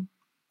cycle?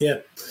 Yeah,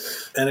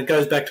 and it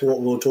goes back to what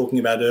we were talking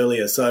about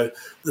earlier. So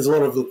there's a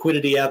lot of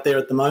liquidity out there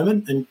at the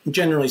moment, and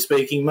generally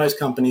speaking, most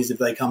companies, if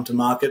they come to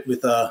market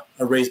with a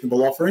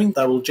reasonable offering,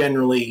 they will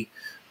generally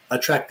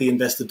attract the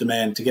investor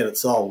demand to get it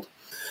sold.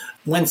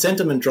 When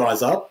sentiment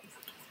dries up,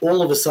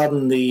 all of a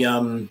sudden the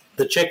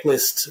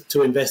checklist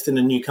to invest in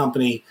a new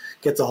company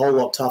gets a whole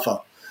lot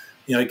tougher.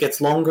 It gets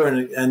longer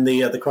and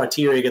the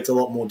criteria gets a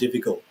lot more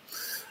difficult.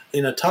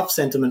 In a tough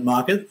sentiment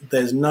market,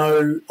 there's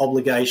no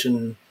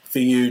obligation for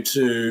you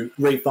to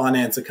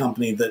refinance a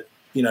company that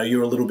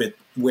you're a little bit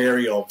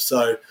wary of.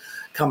 So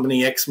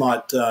company X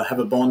might have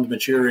a bond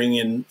maturing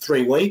in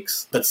 3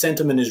 weeks, but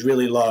sentiment is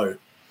really low.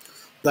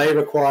 They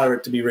require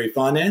it to be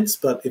refinanced,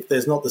 but if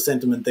there's not the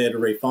sentiment there to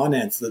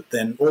refinance it,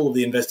 then all of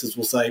the investors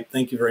will say,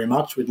 thank you very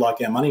much, we'd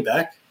like our money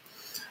back.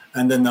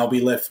 And then they'll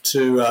be left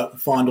to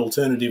find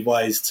alternative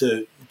ways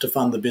to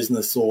fund the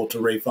business or to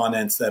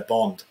refinance that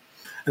bond.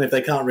 And if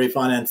they can't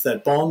refinance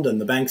that bond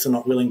and the banks are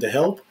not willing to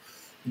help,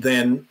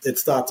 then it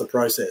starts a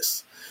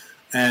process.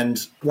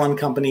 And one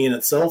company in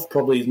itself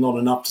probably is not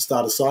enough to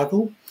start a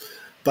cycle.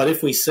 But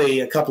if we see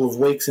a couple of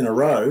weeks in a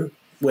row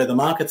where the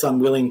market's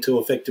unwilling to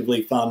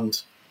effectively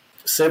fund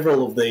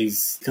several of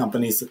these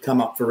companies that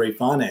come up for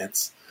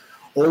refinance,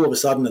 all of a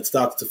sudden it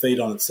starts to feed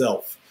on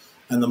itself.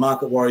 And the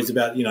market worries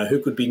about, who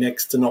could be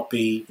next to not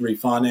be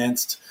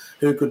refinanced,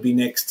 who could be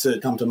next to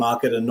come to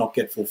market and not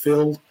get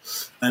fulfilled,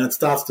 and it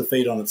starts to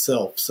feed on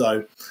itself.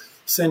 So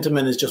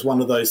sentiment is just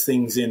one of those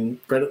things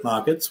in credit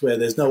markets where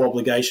there's no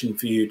obligation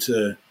for you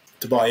to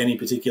buy any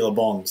particular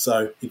bond.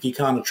 So if you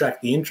can't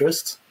attract the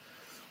interest,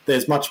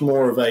 there's much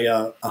more of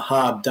a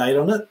hard date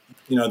on it.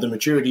 The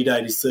maturity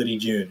date is 30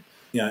 June.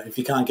 If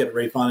you can't get it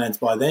refinanced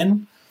by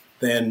then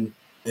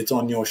it's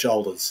on your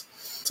shoulders.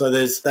 So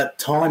there's that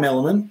time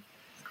element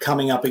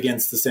coming up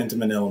against the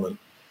sentiment element.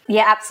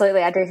 Yeah,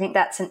 absolutely. I do think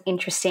that's an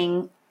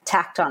interesting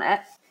tact on it.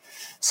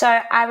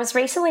 So I was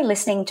recently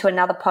listening to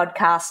another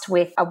podcast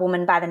with a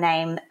woman by the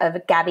name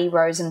of Gabby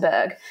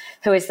Rosenberg,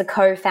 who is the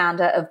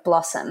co-founder of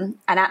Blossom,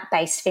 an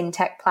app-based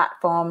fintech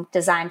platform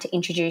designed to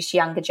introduce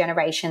younger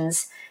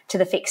generations to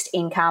the fixed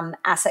income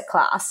asset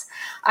class.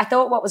 I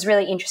thought what was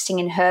really interesting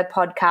in her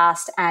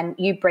podcast, and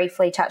you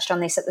briefly touched on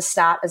this at the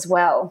start as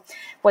well,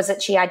 was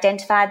that she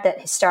identified that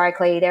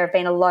historically there have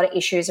been a lot of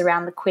issues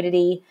around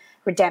liquidity,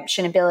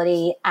 redemption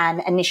ability,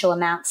 and initial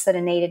amounts that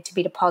are needed to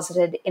be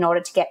deposited in order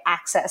to get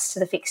access to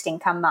the fixed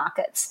income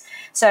markets.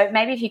 So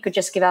maybe if you could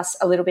just give us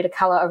a little bit of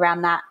colour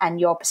around that and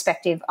your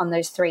perspective on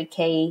those three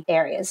key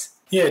areas.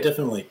 Yeah,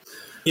 definitely.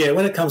 Yeah,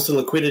 when it comes to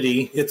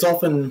liquidity, it's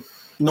often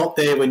not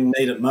there when you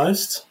need it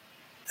most.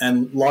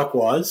 And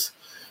likewise,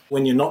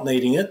 when you're not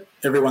needing it,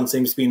 everyone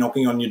seems to be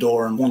knocking on your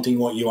door and wanting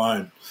what you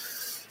own.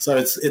 So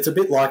it's a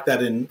bit like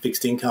that in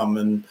fixed income.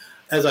 And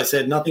as I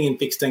said, nothing in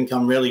fixed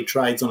income really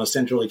trades on a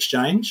central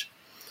exchange.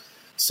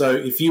 So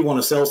if you want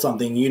to sell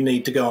something, you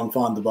need to go and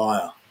find the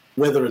buyer,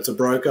 whether it's a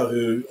broker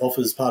who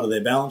offers part of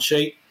their balance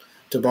sheet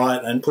to buy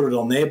it and put it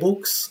on their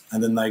books,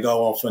 and then they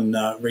go off and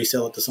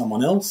resell it to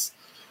someone else,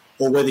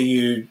 or whether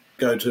you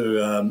go to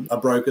a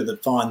broker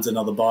that finds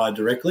another buyer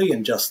directly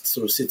and just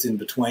sort of sits in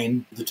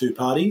between the two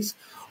parties,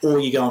 or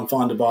you go and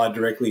find a buyer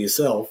directly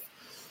yourself.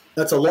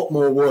 That's a lot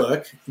more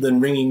work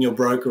than ringing your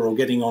broker or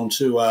getting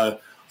onto a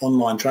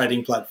online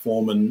trading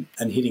platform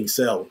and hitting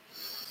sell.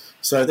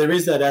 So there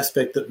is that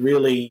aspect that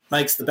really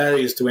makes the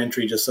barriers to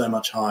entry just so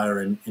much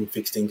higher in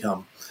fixed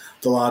income.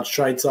 The large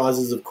trade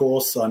sizes, of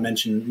course, I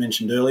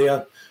mentioned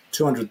earlier,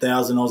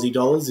 200,000 Aussie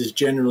dollars is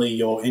generally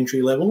your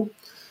entry level.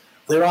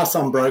 There are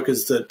some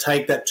brokers that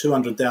take that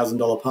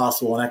 $200,000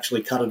 parcel and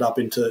actually cut it up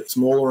into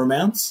smaller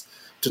amounts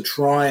to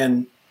try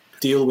and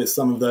deal with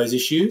some of those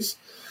issues.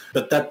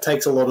 But that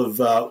takes a lot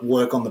of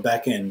work on the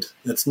back end.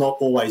 It's not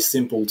always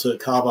simple to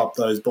carve up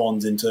those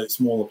bonds into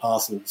smaller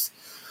parcels.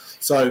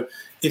 So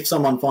if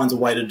someone finds a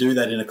way to do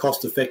that in a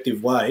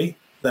cost-effective way,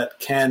 that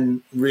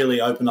can really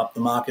open up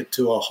the market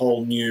to a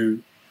whole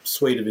new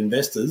suite of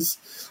investors,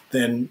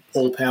 then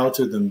all power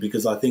to them,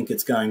 because I think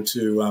it's going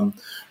to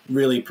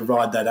really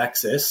provide that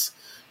access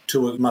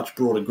to a much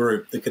broader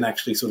group that can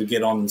actually sort of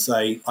get on and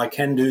say, I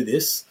can do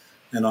this,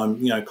 and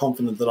I'm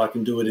confident that I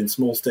can do it in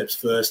small steps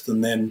first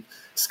and then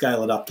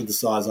scale it up to the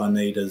size I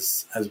need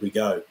as we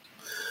go.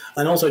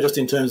 And also just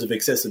in terms of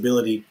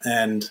accessibility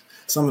and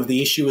some of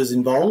the issuers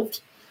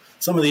involved,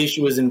 some of the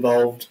issuers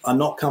involved are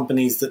not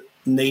companies that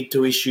need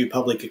to issue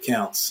public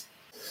accounts.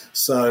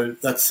 So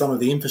that's some of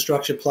the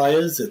infrastructure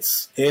players,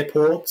 it's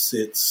airports,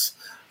 it's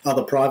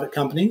other private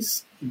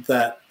companies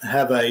that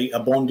have a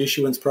bond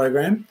issuance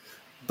program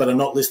but are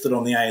not listed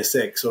on the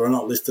ASX or are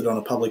not listed on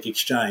a public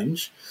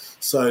exchange.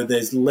 So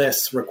there's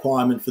less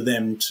requirement for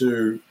them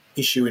to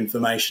issue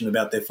information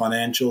about their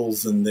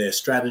financials and their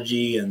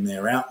strategy and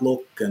their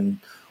outlook and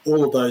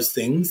all of those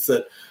things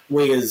that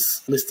we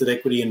as listed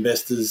equity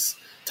investors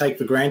take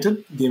for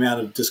granted, the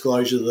amount of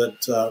disclosure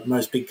that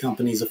most big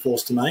companies are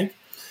forced to make.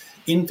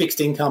 In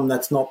fixed income,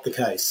 that's not the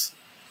case.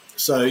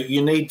 So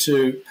you need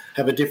to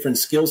have a different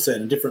skill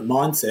set, a different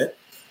mindset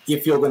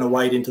if you're going to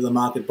wade into the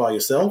market by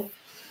yourself,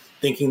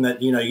 thinking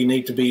that you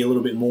need to be a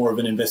little bit more of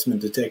an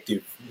investment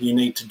detective. You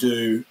need to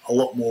do a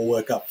lot more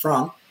work up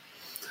front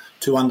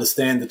to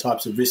understand the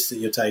types of risks that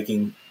you're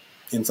taking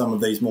in some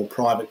of these more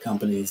private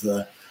companies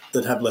that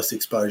have less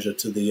exposure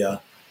to the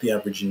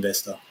average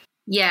investor.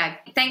 Yeah,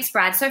 thanks,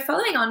 Brad. So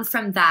following on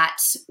from that,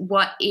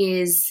 what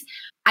is,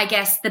 I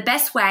guess, the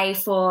best way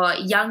for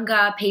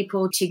younger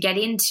people to get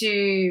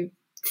into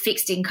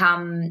fixed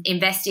income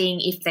investing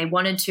if they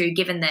wanted to,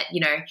 given that,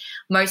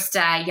 most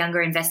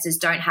younger investors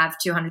don't have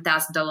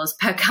 $200,000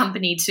 per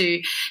company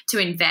to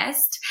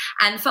invest?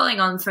 And following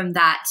on from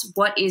that,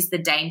 what is the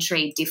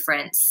Daintree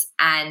difference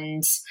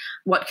and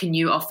what can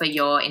you offer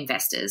your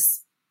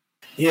investors?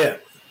 Yeah,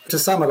 to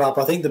sum it up,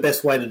 I think the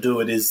best way to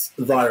do it is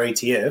via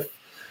ETF.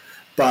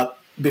 But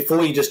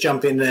before you just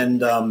jump in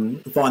and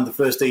find the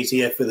first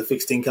ETF with a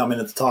fixed income in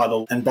its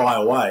title and buy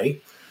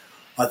away,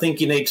 I think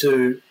you need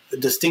to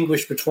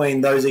distinguish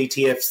between those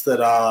ETFs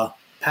that are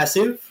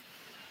passive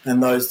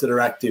and those that are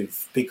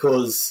active,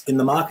 because in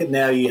the market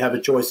now you have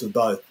a choice of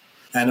both.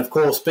 And of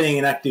course, being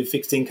an active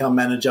fixed income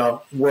manager,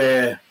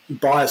 we're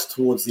biased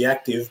towards the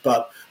active,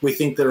 but we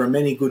think there are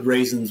many good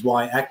reasons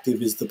why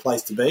active is the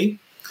place to be.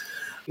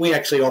 We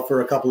actually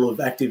offer a couple of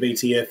active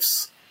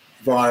ETFs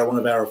via one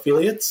of our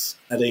affiliates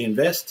at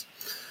eInvest.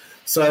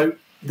 So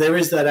there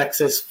is that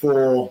access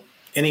for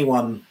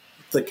anyone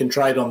that can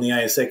trade on the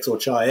ASX or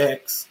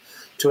Chi-X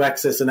to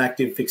access an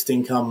active fixed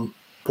income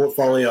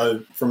portfolio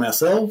from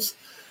ourselves.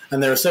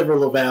 And there are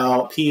several of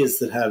our peers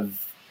that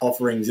have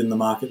offerings in the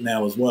market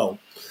now as well.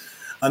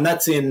 And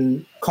that's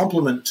in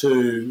complement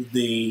to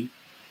the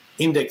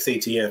index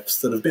ETFs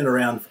that have been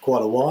around for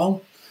quite a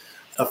while,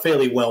 are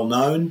fairly well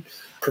known,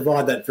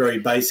 provide that very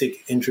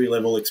basic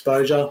entry-level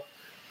exposure.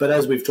 But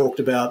as we've talked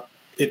about,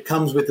 it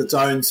comes with its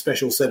own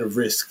special set of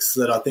risks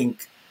that I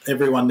think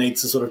everyone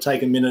needs to sort of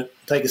take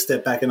a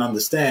step back and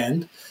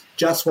understand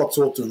just what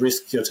sorts of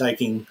risks you're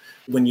taking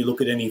when you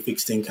look at any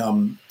fixed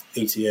income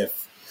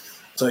ETF.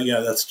 So,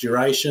 that's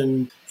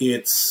duration,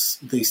 it's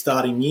the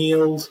starting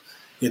yield,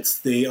 it's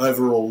the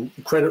overall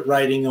credit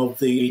rating of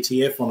the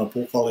ETF on a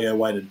portfolio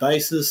weighted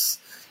basis,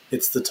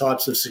 it's the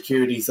types of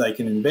securities they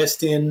can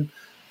invest in,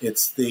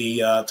 It's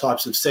the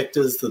types of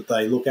sectors that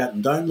they look at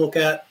and don't look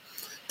at.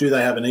 Do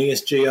they have an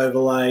ESG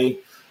overlay?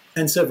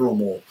 And several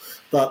more.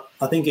 But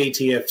I think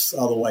ETFs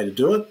are the way to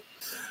do it.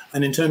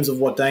 And in terms of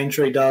what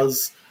Daintree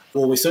does,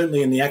 well, we're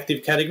certainly in the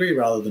active category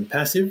rather than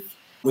passive.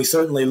 We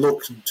certainly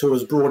look to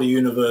as broad a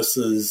universe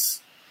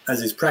as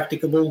is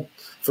practicable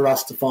for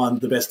us to find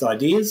the best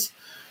ideas.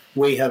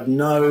 We have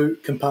no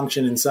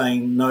compunction in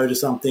saying no to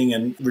something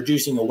and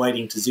reducing a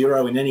weighting to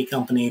zero in any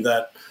company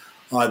that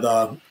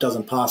either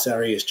doesn't pass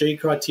our ESG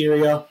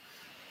criteria,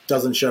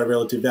 doesn't show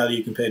relative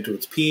value compared to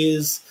its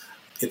peers,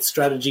 its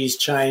strategy's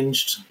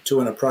changed to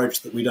an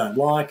approach that we don't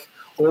like.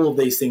 All of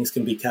these things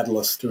can be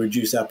catalysts to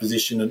reduce our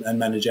position and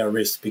manage our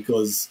risk,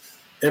 because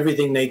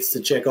everything needs to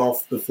check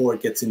off before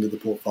it gets into the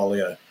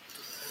portfolio.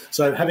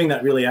 So having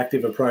that really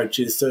active approach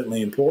is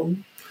certainly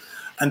important.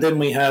 And then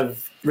we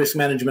have risk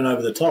management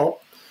over the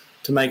top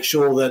to make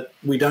sure that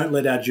we don't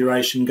let our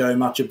duration go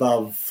much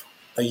above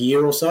a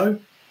year or so,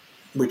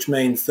 which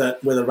means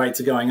that whether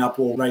rates are going up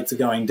or rates are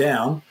going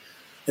down,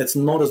 it's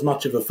not as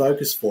much of a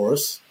focus for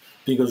us,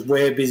 because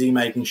we're busy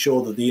making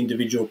sure that the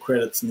individual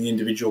credits and the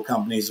individual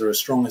companies are as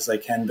strong as they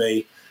can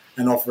be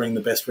and offering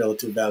the best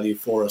relative value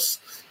for us.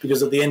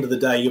 Because at the end of the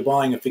day, you're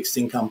buying a fixed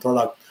income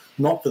product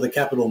not for the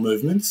capital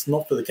movements,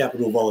 not for the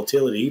capital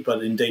volatility,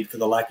 but indeed for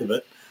the lack of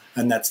it,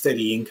 and that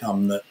steady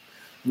income that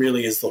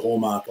really is the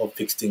hallmark of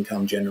fixed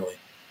income generally.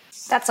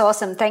 That's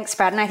awesome. Thanks,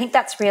 Brad. And I think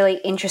that's really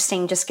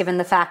interesting, just given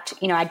the fact,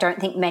 I don't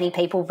think many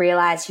people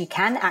realise you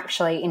can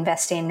actually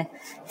invest in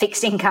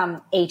fixed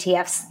income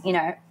ETFs,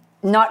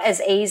 not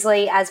as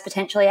easily as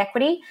potentially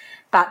equity,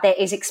 but there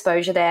is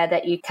exposure there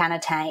that you can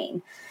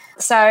attain.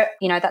 So,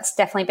 that's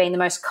definitely been the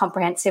most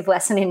comprehensive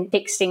lesson in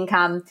fixed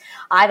income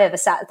I've ever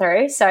sat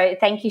through. So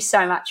thank you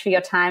so much for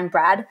your time,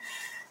 Brad.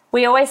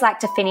 We always like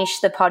to finish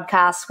the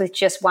podcast with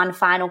just one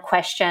final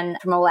question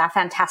from all our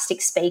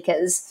fantastic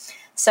speakers.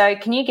 So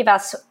can you give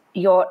us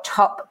your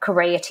top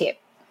career tip?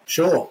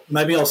 Sure.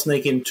 Maybe I'll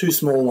sneak in two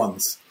small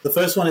ones. The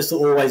first one is to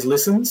always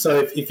listen. So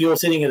if you're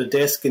sitting at a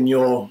desk and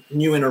you're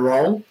new in a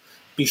role,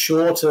 be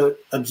sure to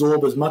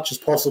absorb as much as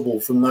possible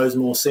from those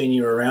more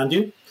senior around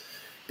you,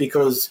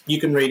 because you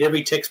can read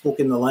every textbook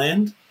in the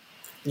land.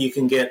 You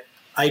can get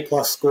A+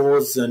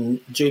 scores and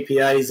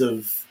GPAs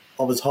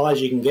of as high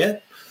as you can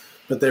get,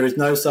 but there is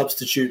no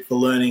substitute for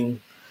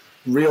learning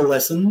real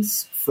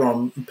lessons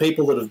from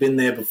people that have been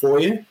there before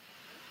you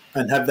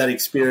and have that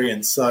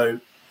experience. So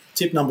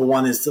tip number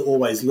one is to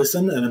always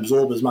listen and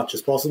absorb as much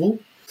as possible.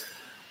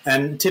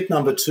 And tip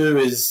number two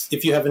is,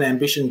 if you have an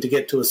ambition to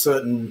get to a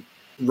certain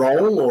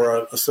role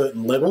or a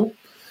certain level,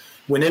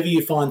 whenever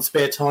you find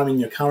spare time in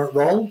your current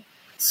role,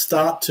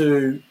 start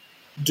to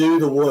do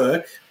the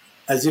work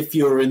as if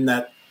you're in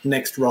that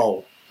next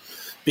role,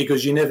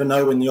 because you never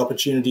know when the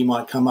opportunity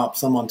might come up.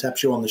 Someone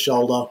taps you on the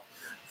shoulder,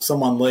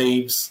 someone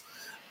leaves,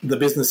 the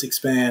business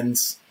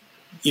expands.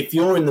 If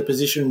you're in the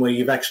position where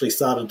you've actually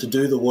started to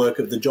do the work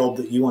of the job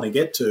that you want to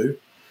get to,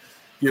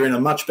 you're in a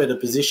much better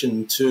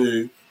position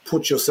to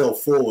put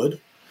yourself forward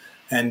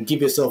and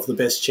give yourself the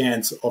best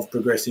chance of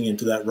progressing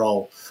into that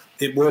role.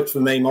 It worked for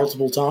me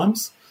multiple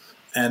times,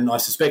 and I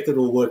suspect it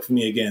will work for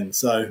me again.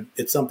 So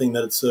it's something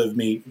that has served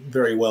me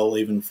very well,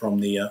 even from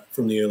the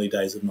early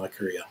days of my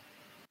career.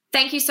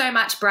 Thank you so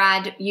much,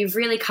 Brad. You've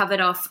really covered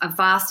off a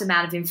vast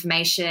amount of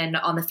information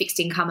on the fixed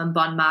income and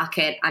bond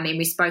market. I mean,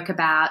 we spoke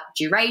about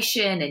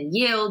duration and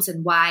yields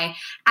and why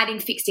adding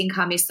fixed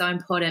income is so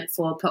important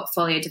for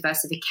portfolio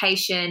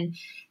diversification,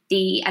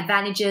 the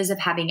advantages of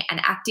having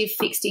an active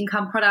fixed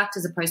income product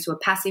as opposed to a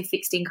passive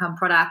fixed income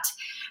product,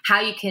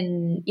 how you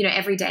can,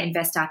 everyday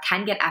investor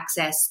can get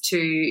access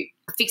to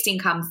fixed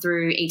income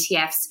through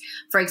ETFs.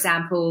 For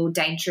example,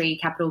 Daintree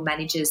Capital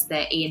manages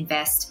the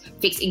eInvest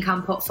fixed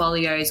income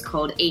portfolios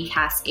called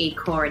eCAS,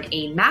 eCore and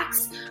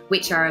eMax,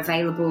 which are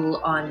available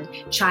on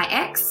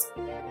Chi-X.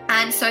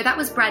 And so that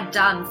was Brad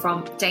Dunn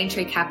from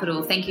Daintree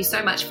Capital. Thank you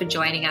so much for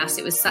joining us.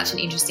 It was such an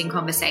interesting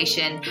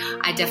conversation.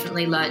 I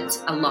definitely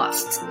learnt a lot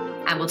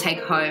and will take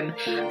home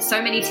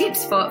so many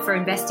tips for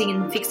investing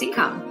in fixed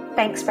income.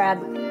 Thanks, Brad.